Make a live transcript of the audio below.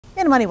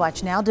In Money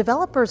Watch now,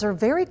 developers are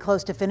very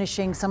close to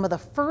finishing some of the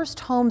first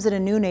homes in a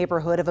new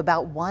neighborhood of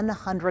about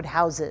 100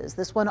 houses,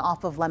 this one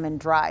off of Lemon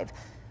Drive.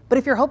 But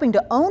if you're hoping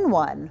to own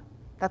one,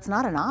 that's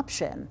not an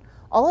option.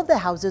 All of the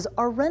houses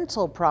are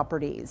rental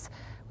properties.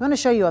 We want to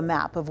show you a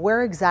map of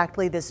where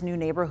exactly this new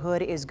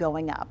neighborhood is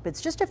going up. It's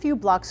just a few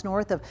blocks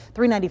north of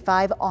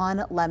 395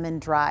 on Lemon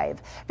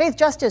Drive. Faith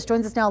Justice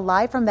joins us now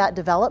live from that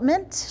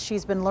development.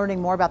 She's been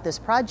learning more about this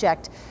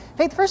project.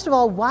 Faith, first of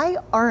all, why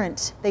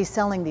aren't they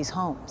selling these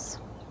homes?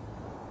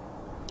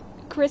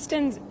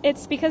 Kristen,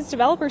 it's because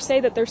developers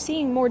say that they're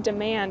seeing more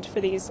demand for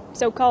these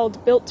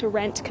so-called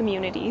built-to-rent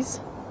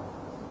communities.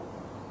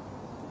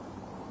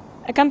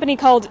 A company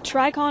called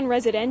Tricon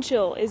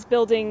Residential is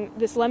building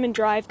this Lemon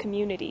Drive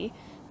community.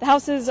 The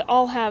houses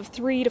all have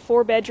 3 to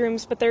 4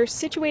 bedrooms, but they're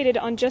situated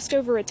on just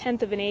over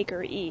 1/10 of an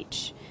acre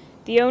each.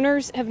 The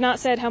owners have not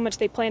said how much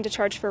they plan to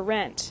charge for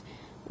rent.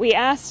 We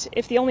asked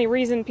if the only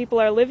reason people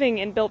are living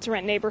in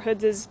built-to-rent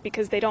neighborhoods is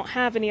because they don't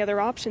have any other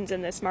options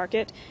in this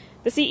market.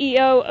 The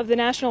CEO of the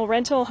National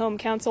Rental Home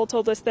Council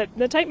told us that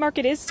the tight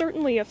market is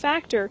certainly a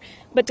factor,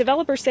 but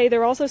developers say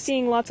they're also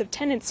seeing lots of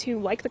tenants who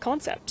like the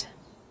concept.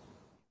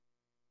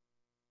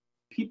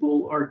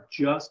 People are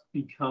just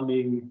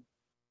becoming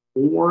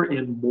more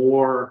and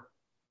more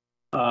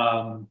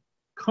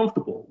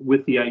comfortable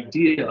with the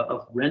idea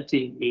of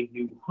renting a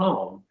new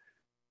home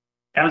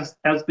as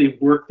they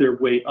work their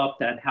way up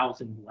that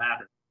housing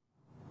ladder.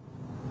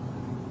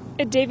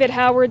 David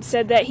Howard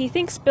said that he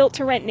thinks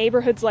built-to-rent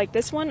neighborhoods like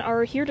this one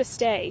are here to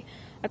stay.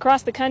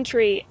 Across the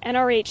country,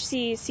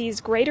 NRHC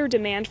sees greater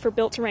demand for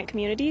built-to-rent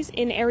communities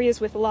in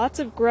areas with lots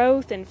of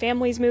growth and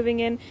families moving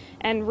in,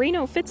 and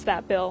Reno fits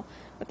that bill.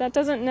 But that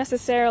doesn't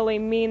necessarily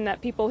mean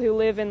that people who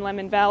live in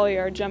Lemmon Valley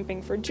are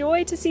jumping for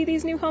joy to see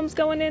these new homes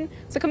going in.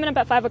 So coming up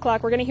at 5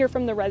 o'clock, we're going to hear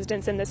from the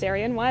residents in this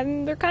area and why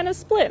they're kind of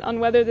split on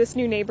whether this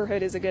new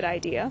neighborhood is a good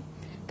idea.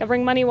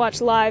 Covering Money Watch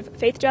Live,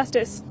 Faith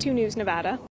Justice, 2 News Nevada.